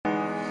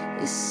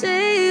You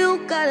say you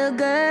got a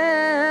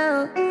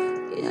girl.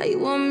 Yeah, how you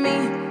want me?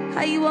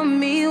 How you want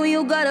me when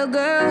you got a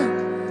girl?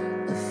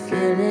 The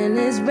feeling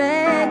is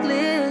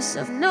reckless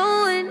of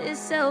knowing it's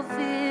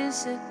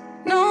selfish,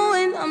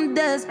 knowing I'm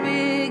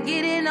desperate,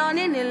 getting on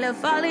in it,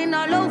 left falling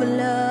all over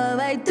love.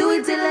 I do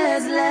it till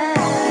last.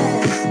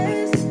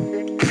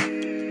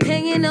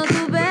 Hanging out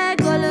the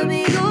back, all of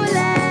me go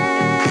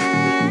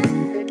last.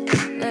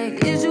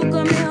 Like, is you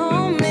coming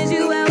home? Is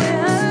you out with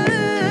her?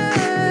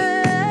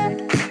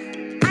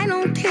 I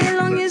don't care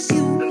long as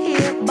you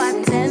here by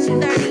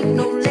 10:30,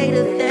 no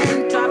later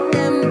than drop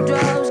them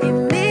drugs, give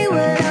me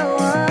what I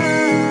want.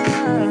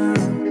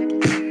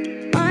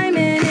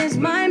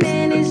 My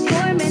man is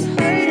your man,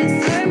 hurt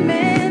is her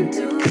man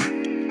too.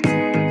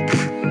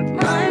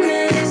 My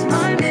man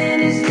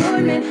is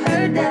your man,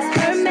 hurt that's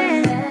her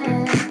man.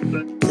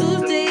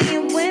 Tuesday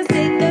and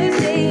Wednesday,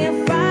 Thursday and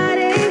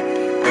Friday,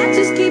 I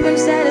just keep him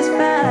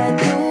satisfied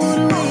through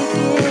the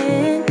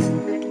weekend.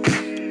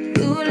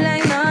 You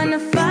like 9 to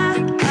 5,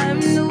 I'm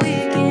the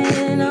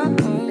weekend.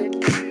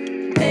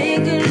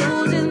 Make him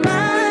lose his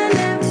mind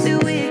every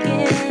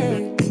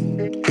weekend.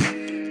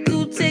 You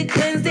take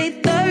Wednesday,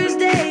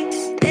 Thursday,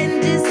 and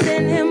just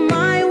send him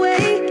my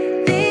way.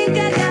 Think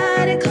I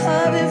got it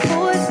covered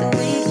for the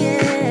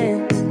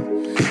weekend.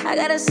 I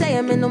gotta say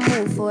I'm in the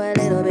mood for a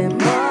little bit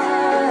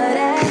more of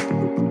that.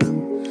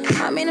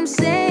 I mean, I'm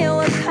saying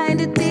what kind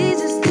of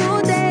days is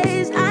 2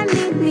 days. I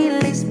need me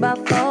at least about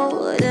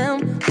 4 of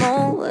them,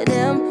 more of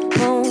them,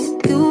 more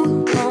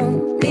you, more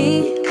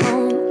me,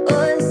 more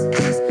us.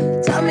 Just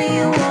tell me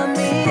you want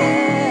me,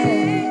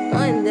 yeah,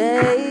 one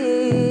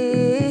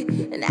day,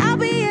 and I'll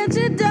be at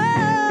your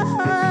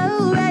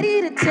door,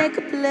 ready to take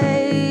a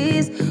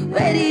place,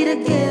 ready to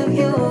give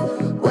you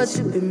what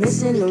you've been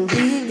missing on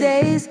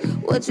weekdays,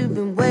 what you've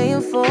been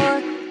waiting for.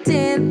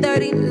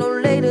 10:30, no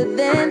later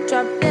than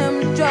drop them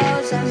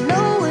drawers. I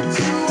know what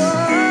you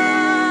want.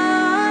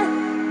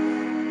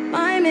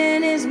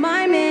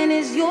 My man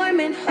is your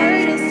man,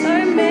 hurt is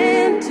her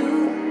man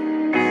too.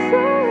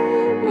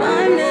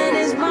 My man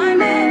is your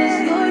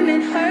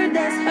man, hurt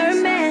that's her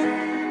man.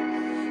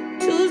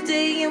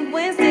 Tuesday and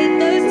Wednesday,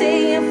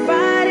 Thursday and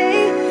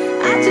Friday,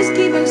 I just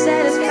keep him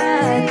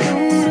satisfied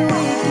through the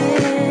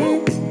weekend.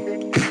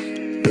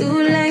 You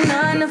like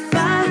 9 to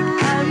 5,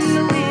 I'm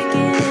the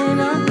weekend.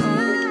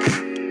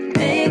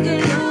 Make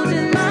him lose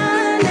his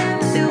mind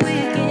every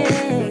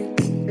weekend.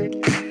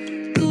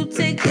 You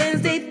take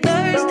Wednesday,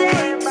 Thursday,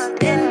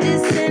 and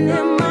just send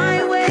him my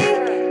way.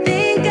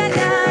 Think I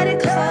got it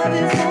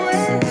covered for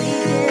the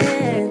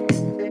weekend.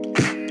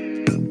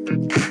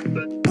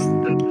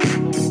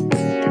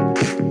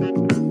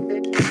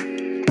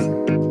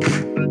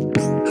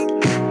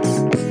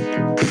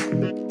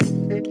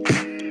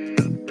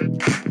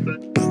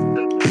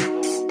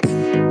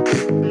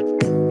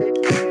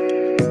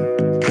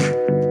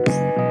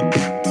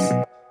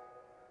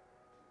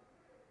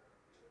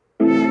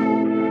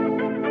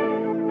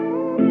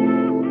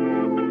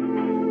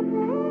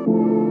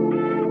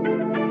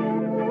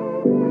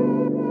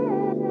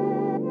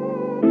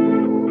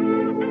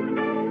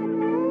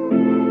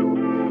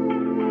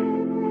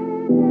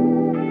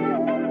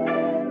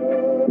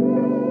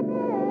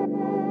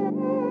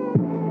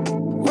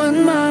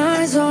 When my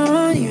eyes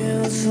on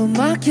you,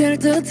 숨막힐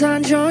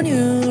듯한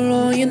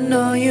전율로, you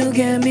know you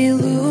get me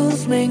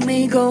loose, make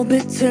me go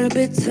bitter.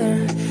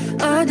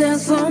 I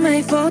dance so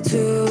made for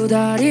two,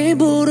 다리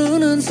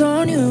부르는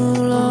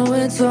선율로,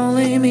 it's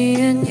only me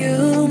and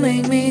you,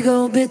 make me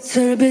go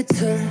bitter.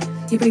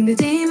 You bring the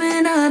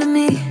demon out of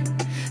me,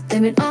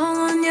 blame it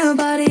all on your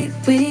body.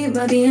 We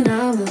might be an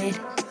hour late,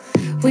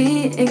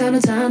 we ain't got no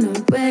time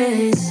to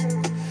waste.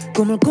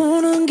 꿈을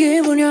꾸는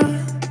기분이야,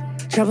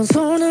 잡은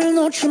손을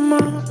놓지 마,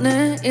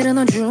 내일은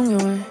안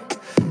중요해,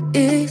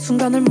 이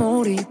순간을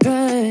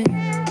몰입해.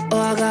 Oh,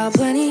 I got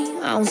plenty,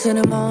 I won't say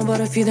them all, but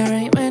if you there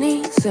ain't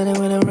many. Said it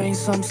when it rains,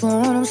 so I'm slow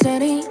and I'm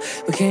steady.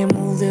 We can't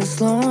move this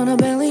slow on our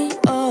belly.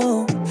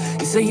 Oh,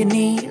 you say you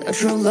need a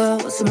true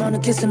love, someone to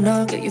kiss and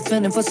hug, get you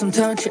feeling for some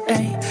touch,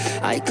 ayy.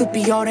 I could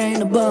be all that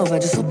and above, I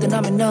just hope that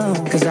I'm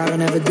enough, cause I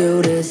don't ever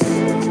do this.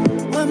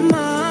 When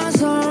my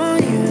eyes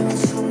on you,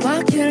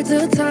 숨막힐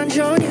듯한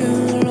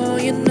전율로,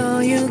 you know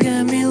you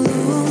get me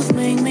loose,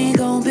 make me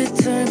go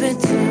bitter.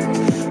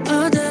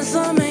 I dance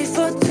so made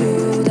for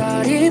two,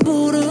 다리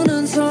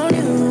부르는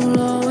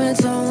선율로,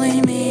 it's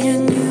only me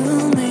and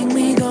you, make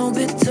me go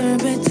bitter.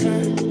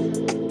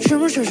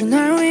 춤을 춰줘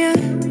날 위해,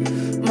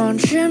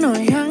 멈춘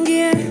너의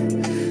향기에,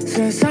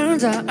 세상을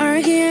다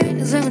알기에,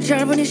 인생은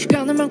짧은 이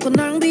시간을 많고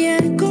낭비해.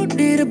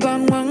 거리를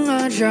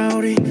방황하자,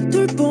 우리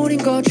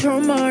둘뿐인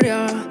것처럼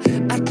말야.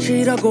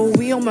 아찔하고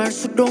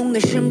위험할수록 내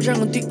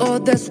심장은 뛰어,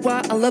 that's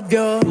why I love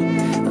you.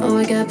 Oh,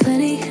 I got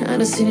plenty, I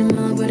don't see them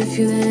all, but a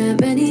few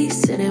that many.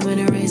 Sitting when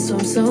it rains, so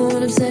I'm so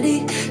upset.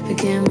 We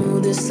can't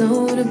move this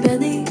slow in a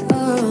belly.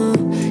 Oh,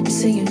 you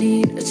say you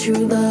need a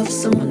true love,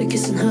 someone to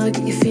kiss and hug,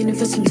 get you feeling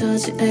for some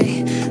touch,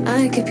 ayy.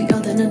 I could be all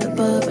that and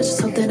above, I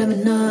just hope that I'm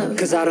enough,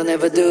 cause I don't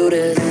ever do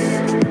this.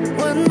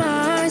 When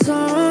my eyes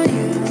on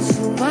you,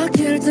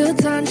 숨막힐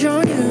듯한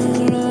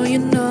전율로, you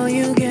know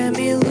you get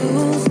me loose.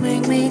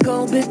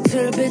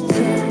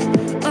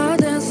 비틀비틀 A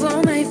dance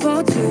floor made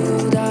for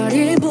two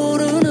다리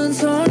부르는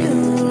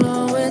선율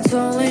Oh it's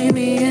only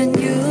me and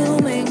you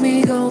Make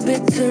me go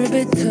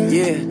비틀비틀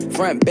Yeah,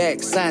 front,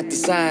 back, side to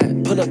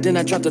side Pull up then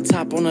I drop the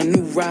top on a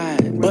new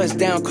ride Bust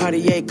down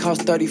Cartier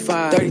cost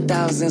 35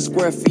 30,000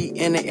 square feet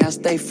in the air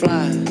stay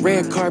fly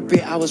Red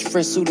carpet I was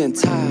fresh suit and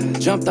tie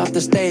Jumped off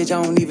the stage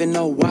I don't even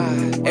know why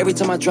Every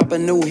time I drop a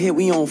new hit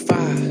we on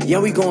fire Yeah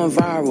we going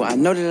viral I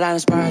know that I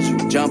inspired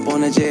you Jump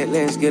on the jet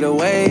let's get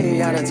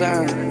away out of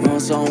town On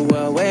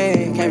somewhere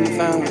away can't be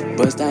found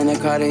Bust down the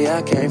Cartier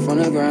I came from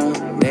the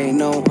ground They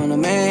know I'm the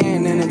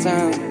man in the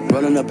town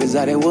Rolling up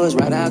exotic woods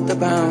right out the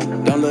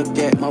pound Don't look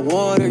at my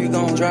water you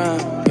gon' drown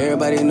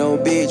Everybody know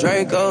Big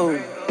Draco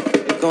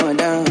going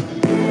down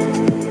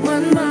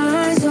When my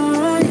eyes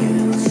on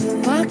you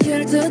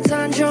숨막힐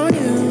듯한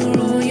전율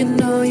Oh you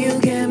know you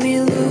get me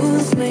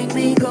loose Make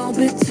me go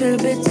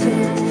비틀비틀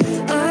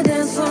A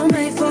dance floor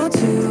made for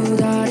two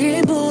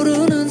다리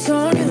부르는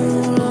선율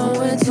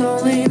Oh it's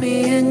only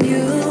me and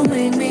you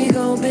Make me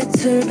go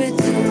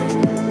비틀비틀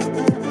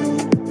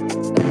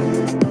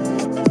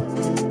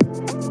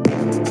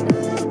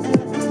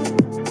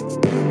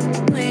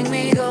Make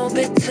me go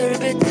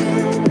비틀비틀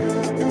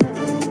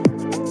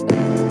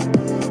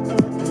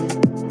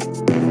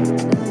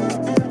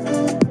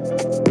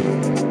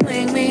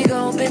Make me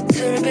go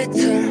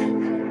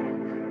bitter.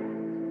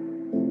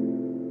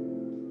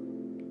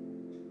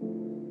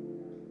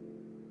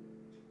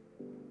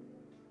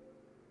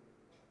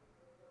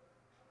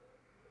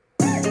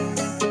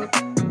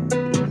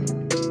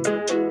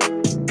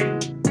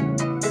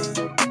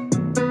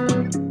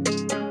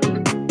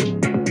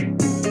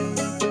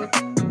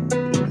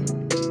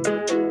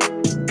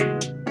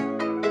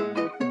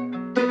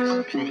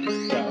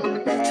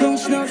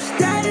 정신없이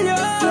달려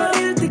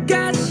버릴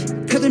때까지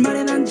그들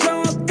말에 난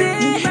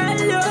정없대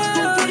말려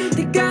버릴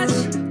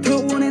때까지 더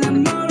원해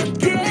난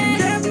멀었게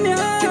그러면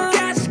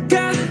끝까지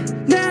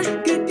가나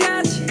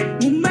끝까지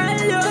못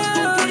말려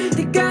버릴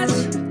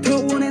때까지 더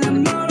원해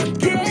난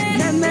멀었게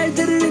난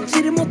날들을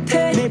잊지를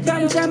못해 매일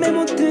밤 잠에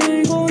못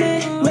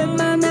들고네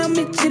웬만하면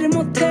믿지를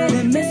못해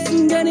매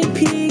순간이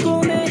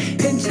피곤해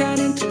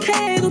괜찮은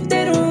척해도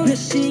때론 몇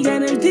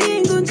시간을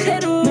뒹군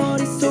채로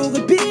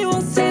머릿속을 비워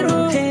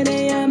새로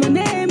해내야만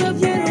해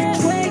몇 예로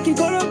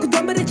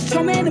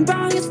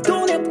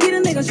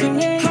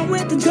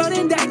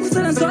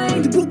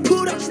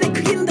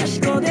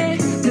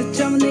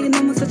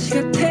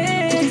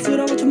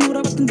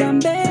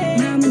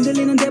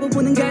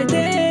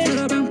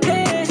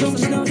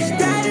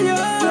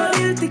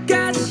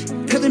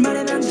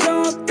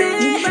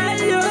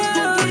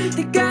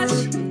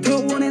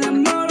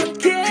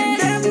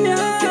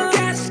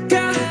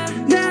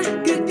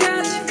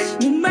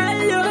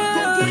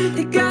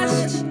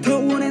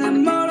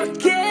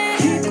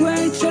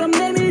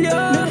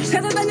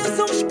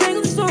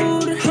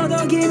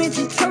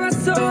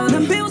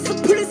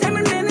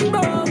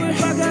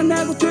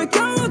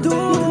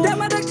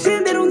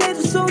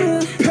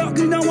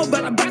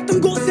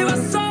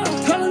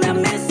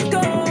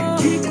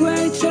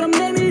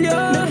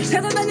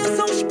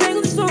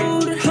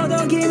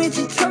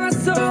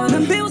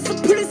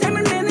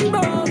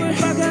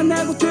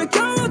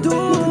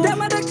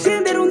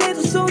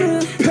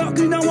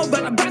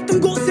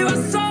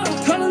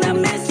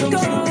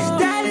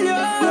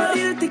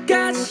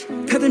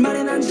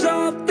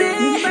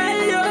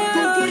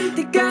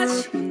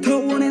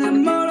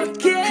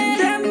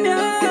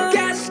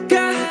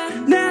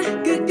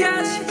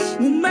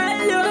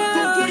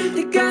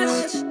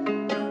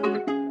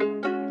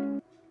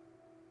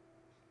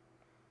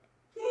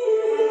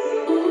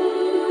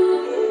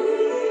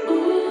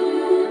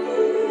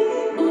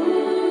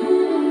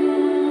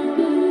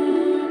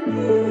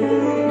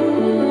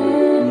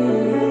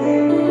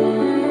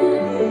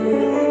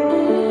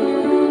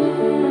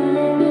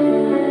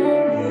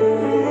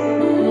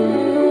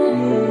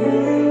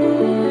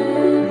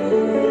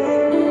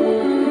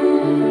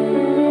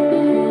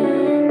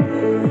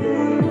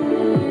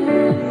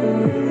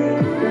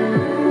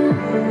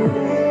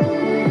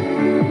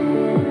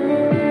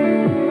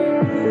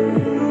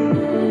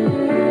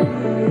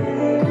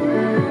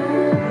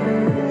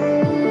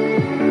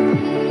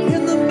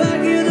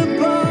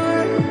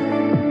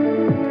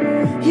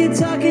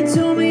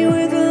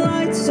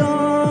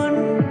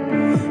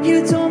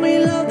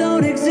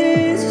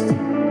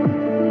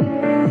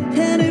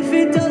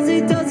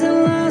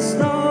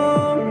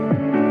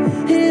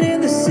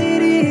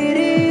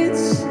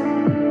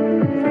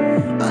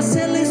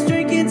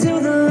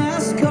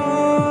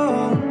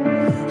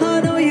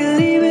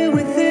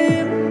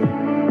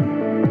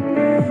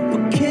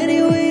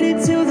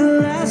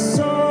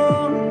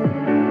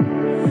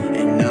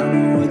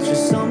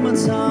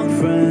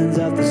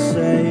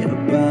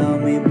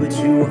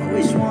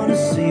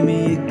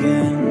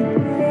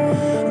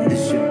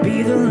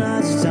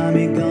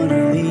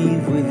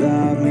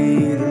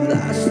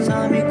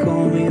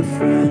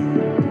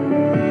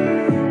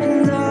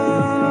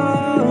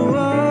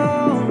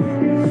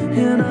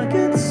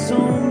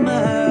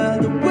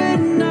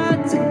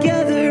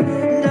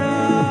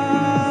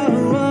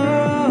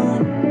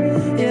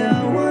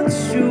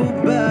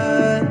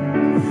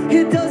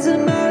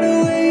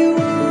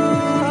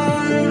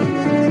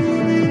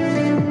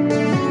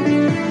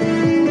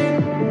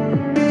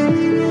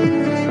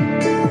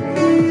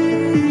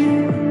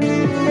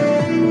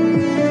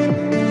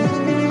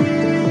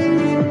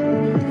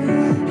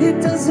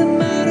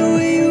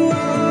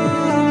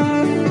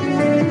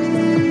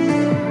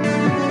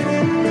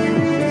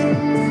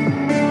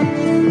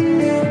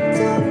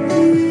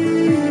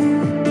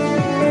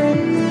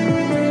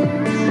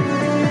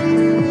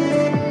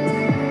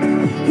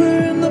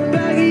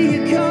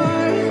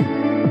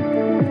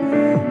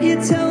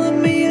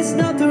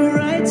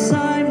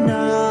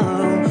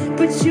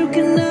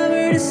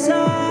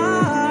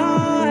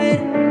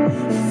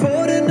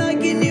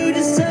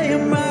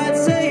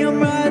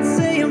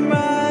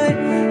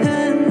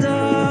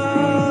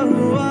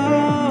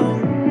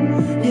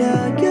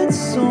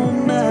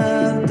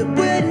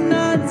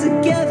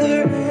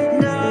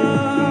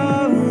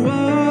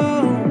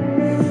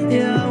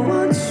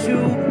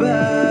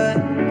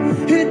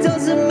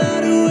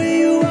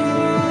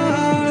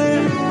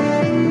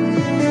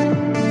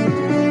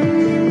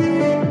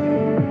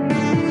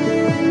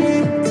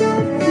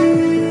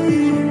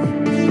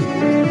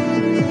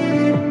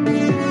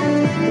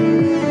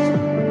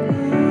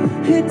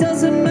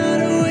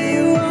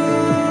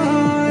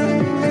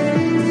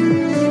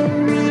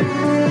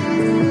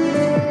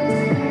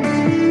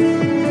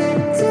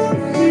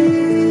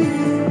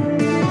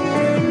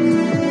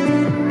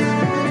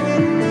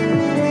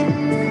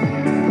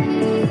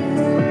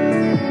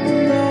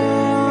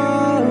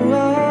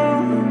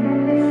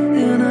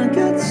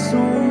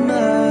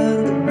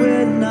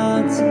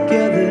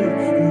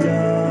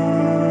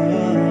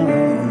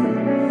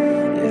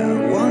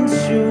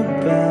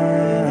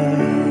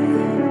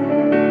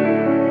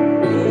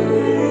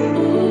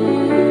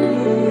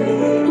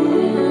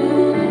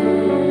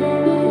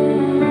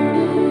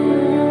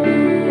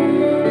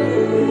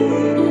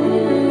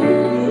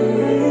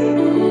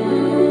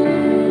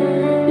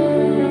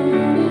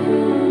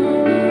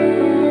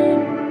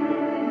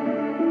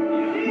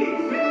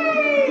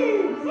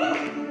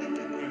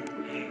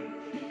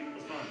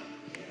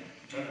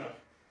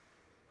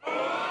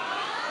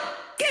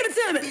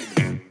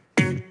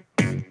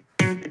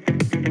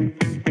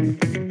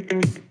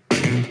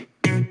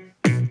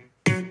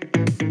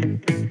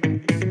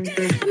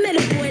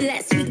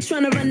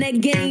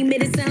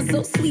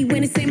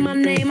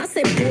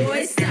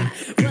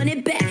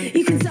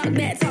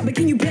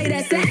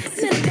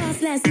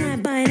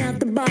Drive-buying out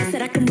the bar,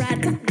 said I can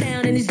ride top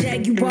down in his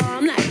Jaguar.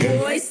 I'm like,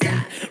 boy,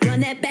 stop,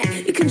 run that back.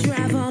 You can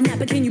drive all night,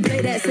 but can you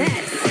play that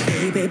sax?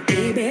 Baby,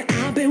 baby,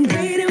 I've been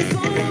waiting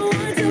for the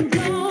one to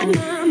blow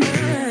my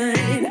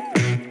mind.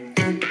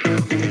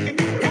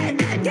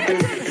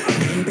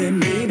 Baby,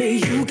 maybe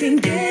you can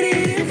get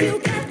it if you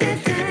got that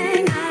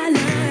thing I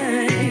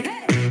like.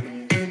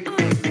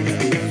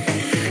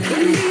 I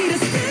need a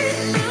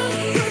spin up,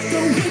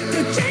 with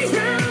the chains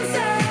round,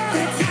 so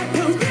the type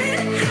of red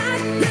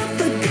hot love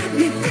that got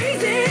me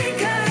freezing.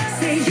 'Cause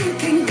say you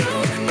can go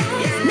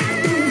on, not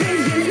the way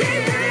you lay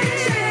that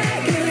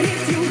track. But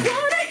if you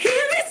wanna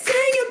hear me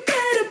sing, you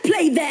better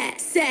play that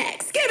sax.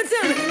 Give it to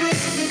me.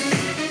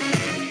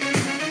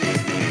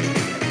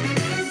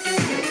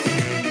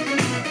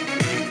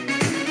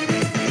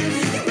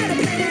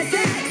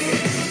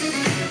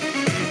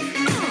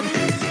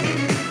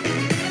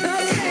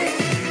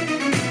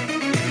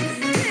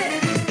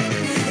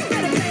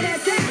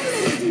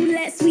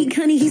 Last week,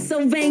 honey, he's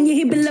so vain. Yeah,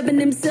 he been loving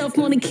himself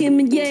more than Kim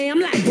and Ye. I'm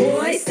like,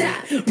 boy, stop,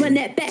 run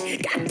that back.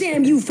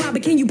 Goddamn you, father,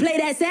 can you play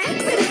that sax?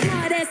 With a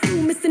smart ass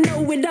you, Mr.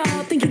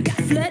 Know-It-All. Think you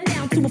got flood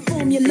down to a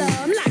formula.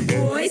 I'm like,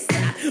 boy,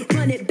 stop,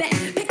 run it back.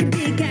 Back a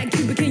big guy,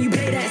 Cuba, can you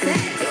play that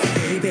sax?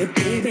 Baby,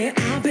 baby,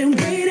 I've been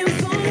waiting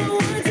for the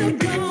one to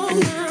blow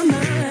my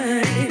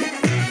mind.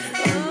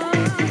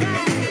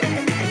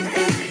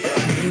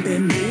 Baby,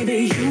 maybe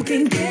you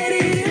can get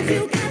it if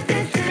you got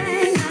that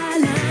thing I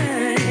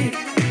like.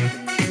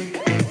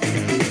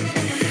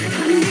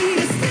 I need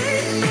a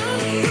spin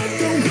up,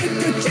 with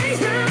the chains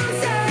round,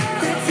 so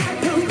the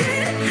type of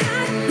red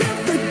hot love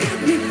that got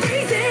me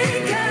freezing.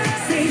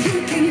 'Cause say you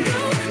can go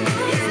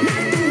on,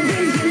 not the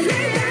way you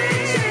lay that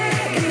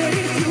track. But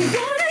if you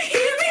wanna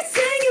hear me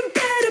sing, you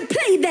better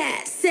play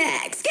that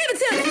sax. Give it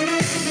to me.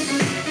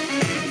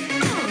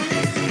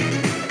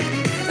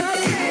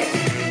 Okay.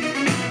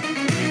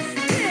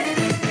 Yeah.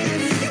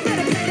 You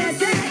better play that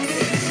sax.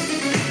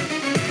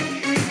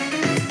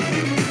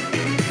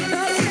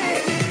 Okay.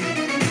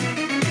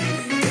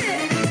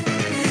 Yeah.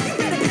 You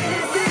better play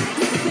that sax.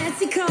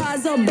 Fancy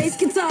cars or bass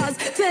guitars,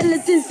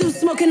 fellas in suits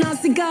smoking on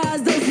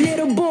cigars. Those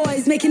little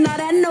boys making all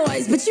that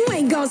noise, but you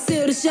ain't gon'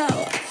 steal the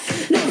show.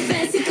 No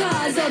fancy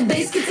cars or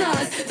bass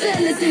guitars,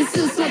 fellas in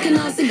suits smoking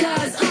on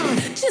cigars.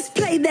 Just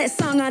play that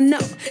song I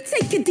know.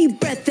 Take a deep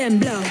breath and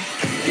blow.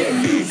 Get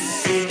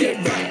loose, get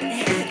right,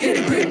 get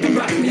a grip and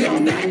rock me all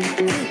night.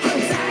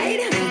 Hold tight,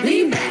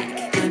 lean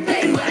back,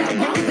 play what I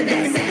want with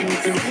that sax.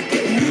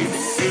 Get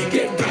loose,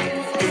 get right,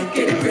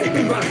 get a grip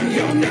and rock me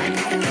all night.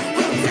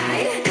 Hold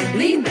tight,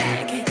 lean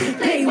back,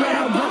 play what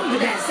I want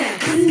with that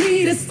sax. I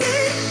need a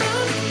stand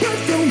up,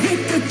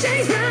 with the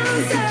chains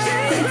round, so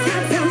the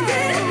type of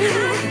red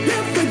hot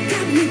love that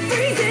got me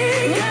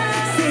freezing.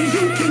 Say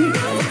you can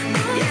go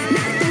on,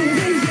 not the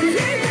way you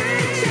lay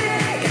that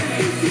track.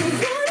 If you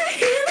wanna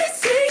hear me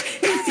sing,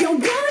 if you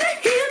wanna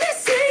hear me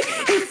sing,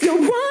 if you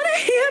wanna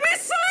hear me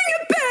sing, you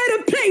better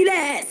play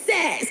that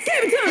sax.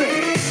 Give it to me.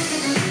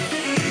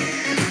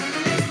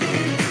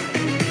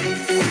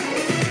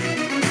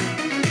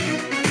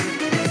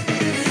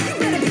 You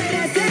better play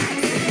that sax.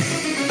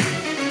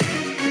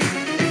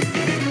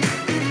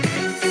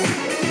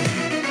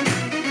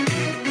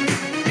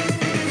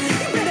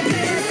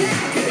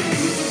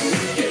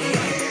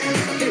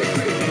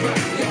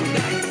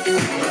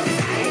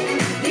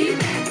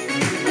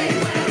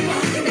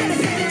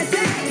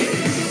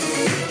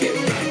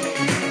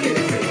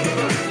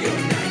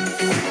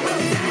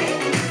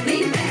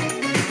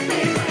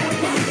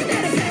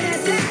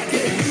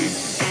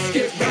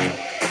 Get right,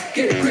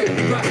 get a grip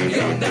and rock me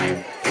all night.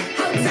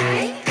 Hold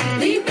tight,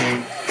 lean back,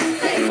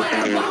 play what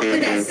I want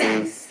with that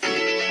sax.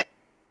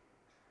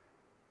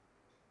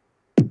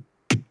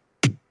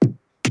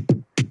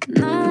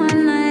 너와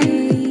나의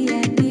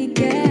이야기가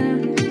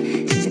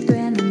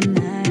시작되는 날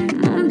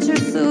멈출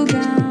수가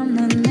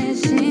없는 내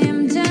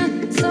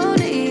심장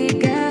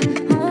소리가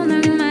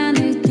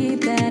오늘만을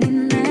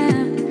기다리네.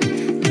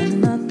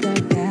 너는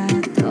어떨까?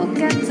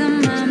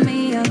 똑같은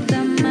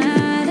맘이었단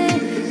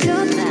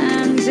말해줘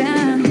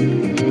당장.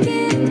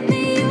 Give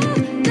me your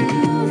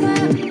love, I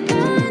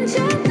want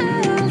your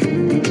love.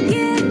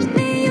 Give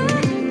me your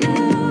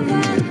love,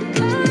 I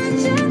want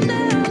your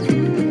love.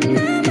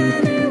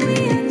 나만을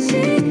위한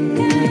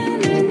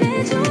시간을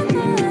내줘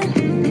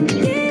넌.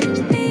 Give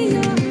me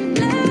your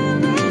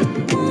love, I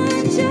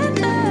want your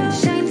love.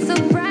 Shine so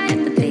bright at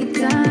the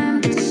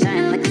daytime,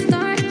 shine like a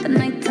star at the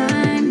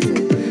nighttime.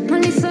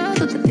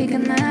 멀리서도 다 피가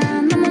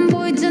나, 너만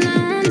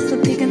보이잖아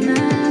어디서 피가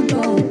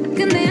나고.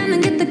 근데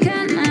나는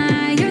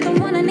기특하나, you're the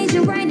one I need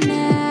you right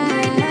now.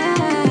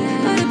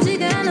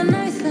 어렵지가 않아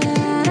너의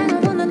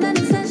사랑을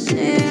원한다는 사실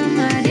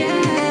말야.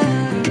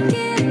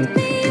 Give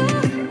me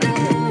your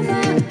love,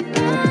 I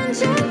want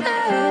your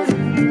love.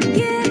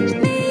 Give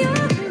me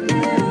your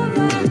love,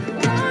 I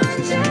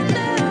want your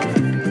love.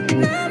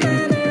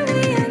 나만을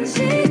위한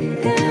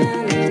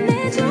시간을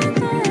내줘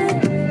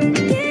넌.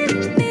 Give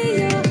me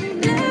your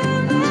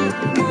love, I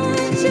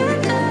want your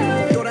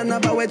love.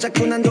 돌아나봐 왜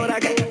자꾸 난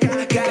돌아가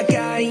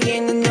가까이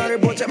있는 너를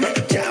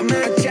보자마자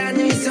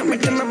네 섬을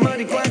틈만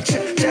머리 꽉 차.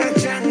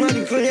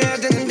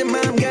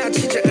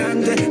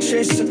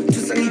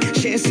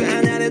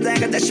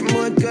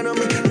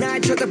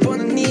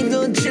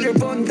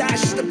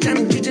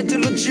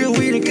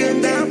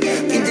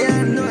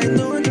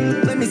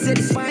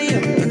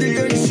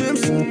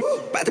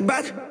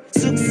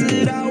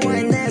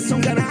 쑥스러워해 내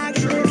손가락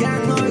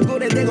간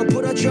얼굴에 대고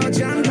풀어줘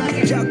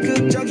잔박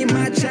적극적인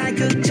말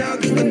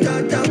자극적인 건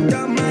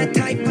더더더 my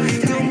type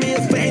Do me a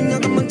favor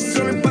너가 먼저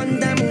손을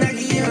뻗다면 나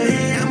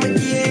기여해 I'ma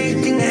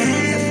give you a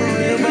hand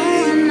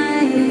forever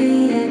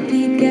나의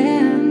비가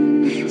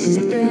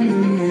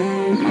시작되는 날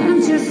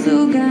멈출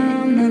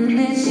수가 없는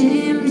내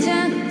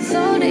심장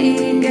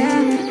소리가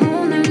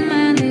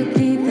오늘만을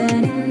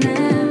기다린 날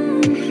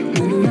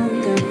너는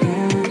어떨까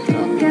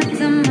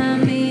똑같은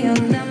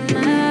맘이었단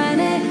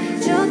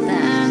말해줘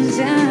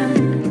당장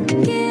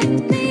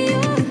Give me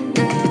your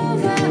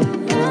love I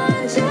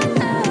want your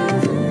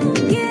love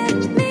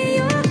Give me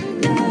your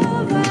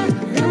love I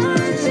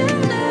want your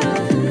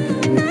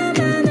love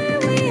나만을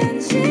위한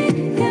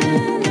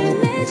시간을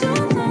내줘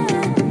난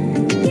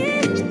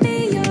Give me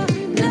your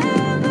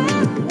love I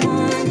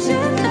want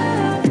your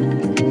love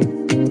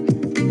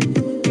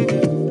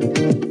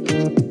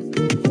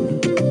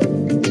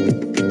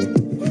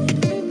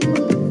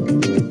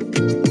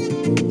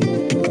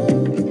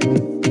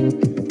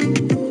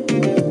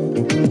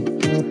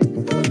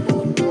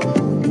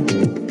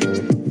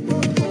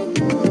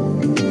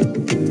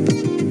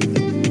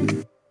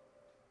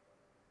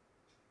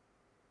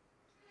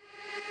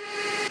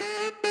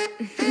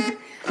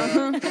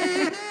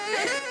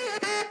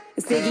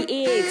It's Iggy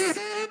X.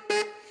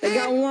 I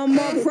got one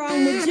more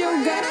problem with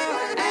you, girl.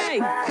 Hey.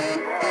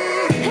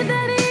 Hey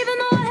baby, even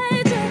though I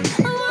hate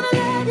you, I wanna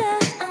love you,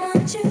 I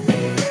want you.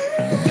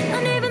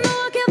 And even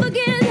though I can't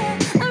forget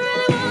you, I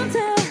really want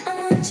to, I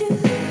want you.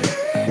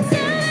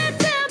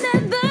 Tell me,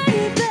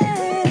 baby,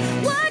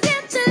 why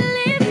can't you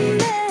leave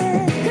me?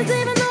 'Cause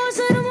even though I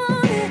shouldn't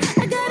want it,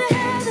 I gotta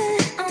have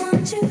it, I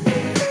want you.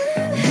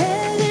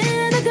 Head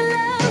in the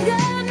clouds,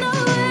 got no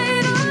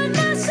weight on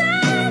my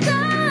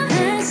shoulder.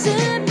 I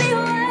should be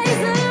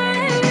wiser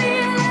and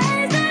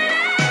realize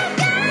that I've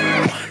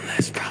got One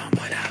less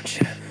problem without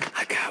you.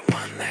 I got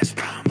one less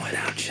problem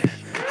without you.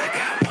 I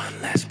got one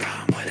less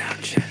problem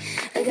without you.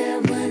 I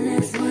got one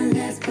less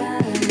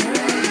problem.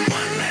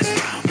 One less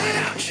problem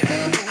without you.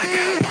 I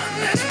got one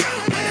less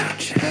problem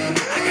without you.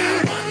 I got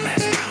one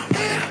less problem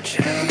without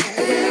you.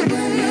 I got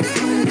one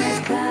less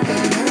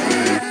problem.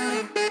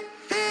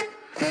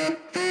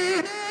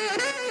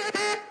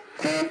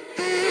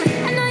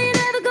 I know you're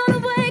never gonna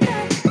wake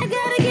up. I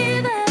gotta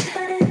give up,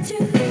 but it's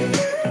you.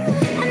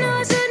 I know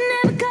I should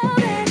never call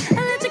back. I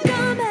let you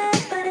come back,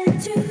 but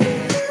it's you.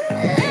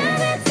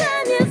 Every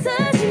time you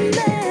touch me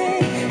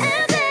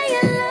and say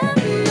you love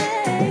me,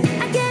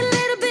 I get a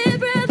little bit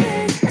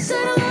breathless. I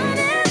should've known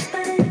it,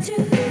 but it's you.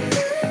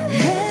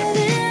 Head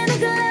in the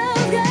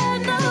clouds, got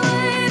no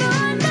weight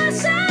on my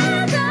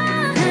shoulder.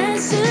 I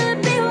should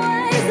be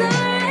wiser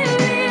and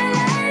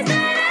realize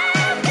that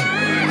I've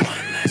got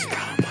One less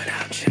problem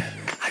without you.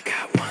 I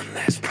got one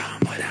less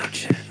problem without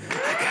you.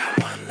 I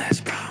got one less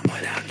problem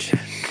without you.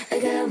 I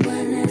got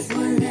one less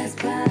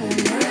problem.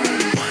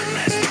 One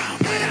less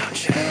problem without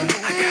you.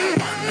 I got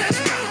one less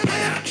problem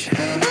without you. I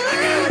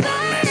got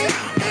one less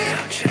problem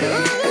without you.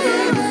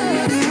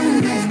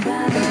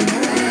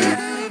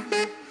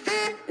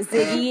 It's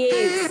Iggy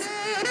X.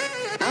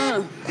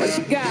 What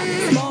you got?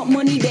 Smart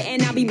money there,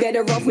 and I'll be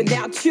better off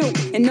without you.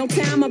 In no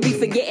time, I'll be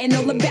forgetting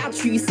all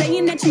about you. You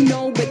saying that you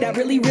know, but I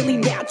really, really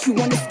doubt you.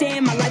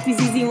 Understand, my life is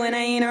easy when I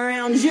ain't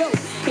around you.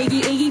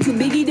 Iggy, too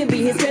biggie to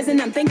be his present.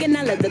 I'm thinking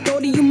I love the thought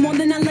of you more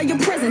than I love your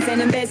presence.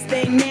 And the best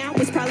thing now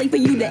is probably for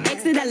you to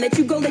exit. I let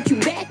you go, let you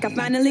back. I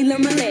finally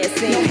learned my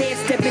lesson. No head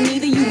stepping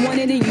either, you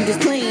wanted it, you just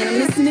playing. I'm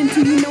listening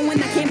to you knowing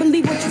I can't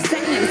believe what you're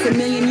saying. It's a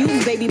million you,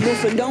 baby boo,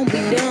 so don't be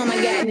dumb.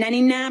 I got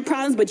 99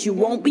 problems, but you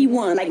won't be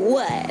one. Like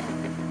what?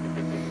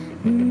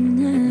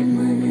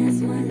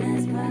 One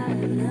less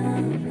problem.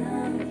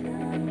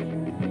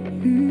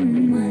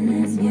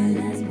 One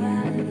less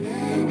problem.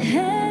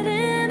 Head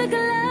in the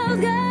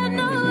clouds, got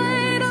no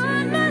weight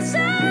on my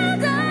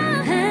shoulder.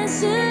 I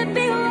should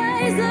be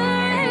wiser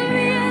and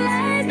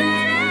realize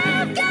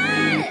that I've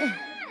got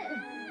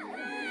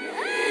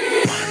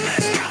One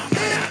less problem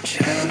without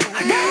you.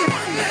 I got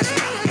one less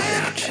problem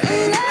without you.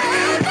 I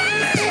got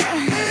one less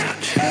problem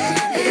without you.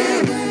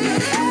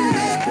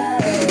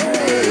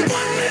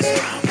 One less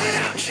problem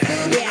without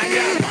you. I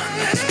got one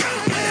less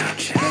problem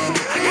without you.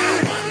 I got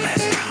one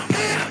less problem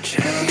without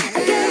you.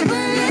 I got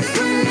one less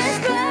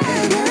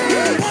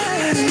problem. One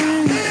less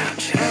problem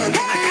without you.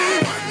 I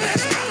got one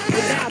less problem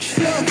without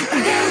you. I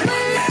got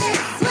one less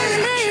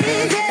problem without you.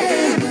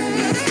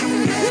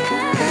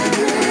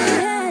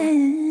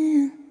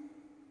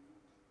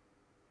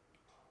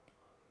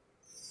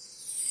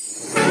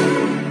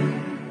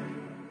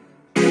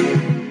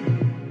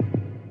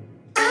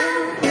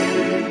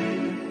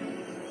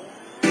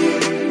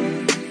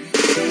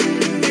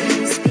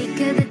 Speak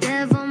of the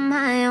devil,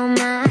 my oh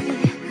my.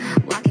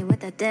 Walking with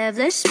that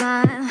devilish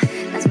smile.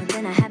 That's one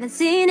thing I haven't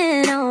seen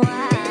in a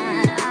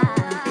while.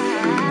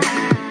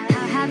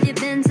 How have you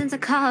been since I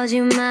called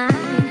you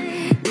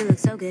mine? You look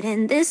so good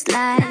in this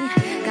light.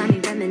 Got me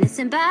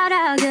reminiscing about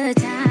our good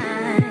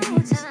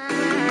times.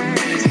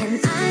 And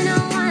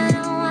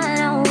I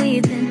know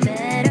we've been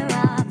better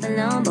off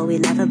alone. But we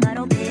laugh about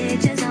old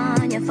pictures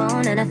on your phone.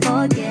 phone and I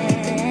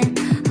forget.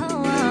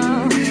 Oh,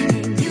 oh.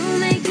 And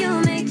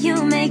you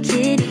make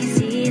it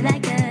easy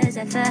like us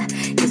ever.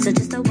 You're so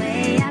just the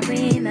way I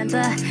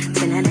remember.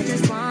 Tonight I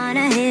just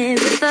wanna hear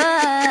it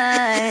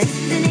first.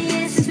 Been a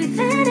year since we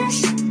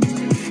finished.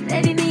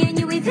 Baby, me and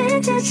you, we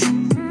vintage.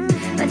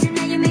 But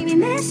tonight you make me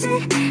miss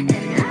it. And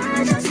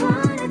I just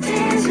wanna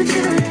dance with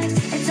you like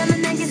it's summer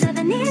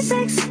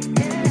 1976.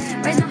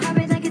 Raise my heart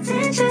rate like it's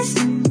interest.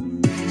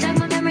 Jog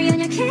my memory on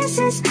your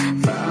kisses.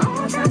 For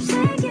all time's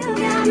sake, you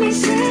got me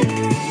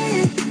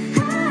singing.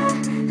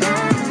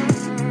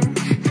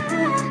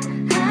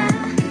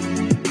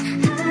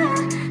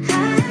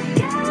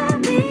 Got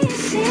me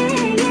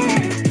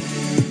singing.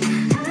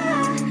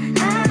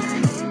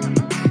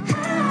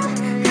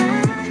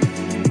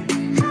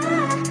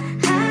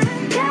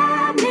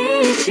 Got me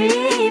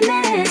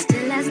dreaming.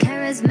 Still as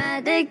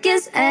charismatic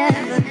as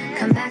ever.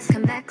 Come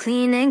back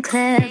clean and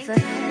clever.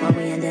 Where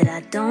we ended,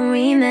 I don't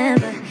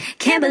remember.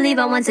 Can't believe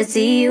I want to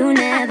see you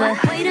never.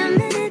 Wait a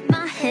minute,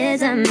 my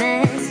head's a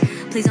mess.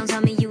 Please don't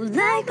tell me you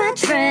like my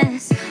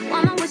dress.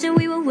 Why am I wishing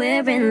we were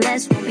wearing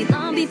less? Won't be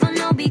long before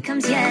no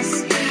becomes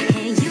yes.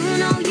 And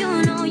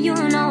you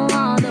know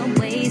all the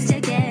ways to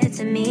get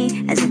to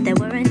me. As if there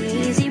were an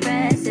easy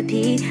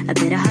recipe. A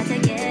bit of hard to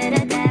get,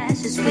 a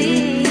dash of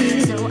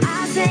sweet. So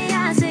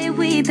I say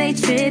we pay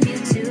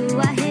tribute to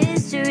our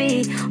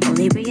history.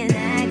 Only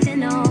reenact,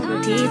 no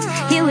repeats.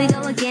 Here we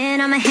go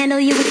again, I'ma handle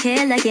you with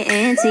care like your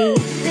auntie.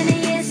 Been a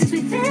year since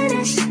we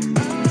finished.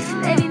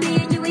 Baby,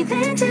 me and you, we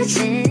vintage.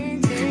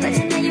 But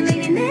tonight you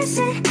make me miss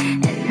it.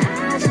 And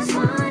I just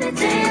wanna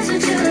dance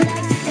with you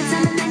like it's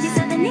summer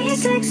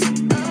 1976.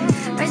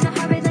 Raise my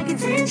heart rate like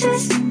it's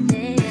interest.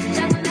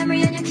 Jog my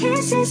memory on your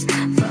kisses.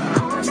 For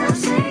all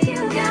time's sake,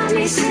 you got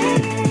me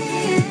singing.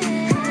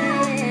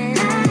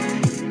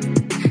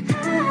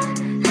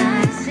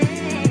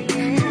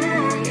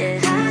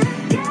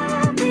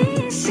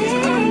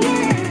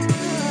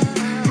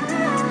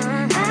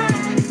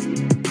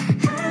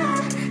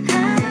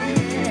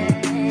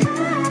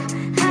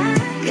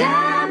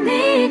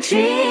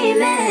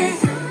 Dreaming.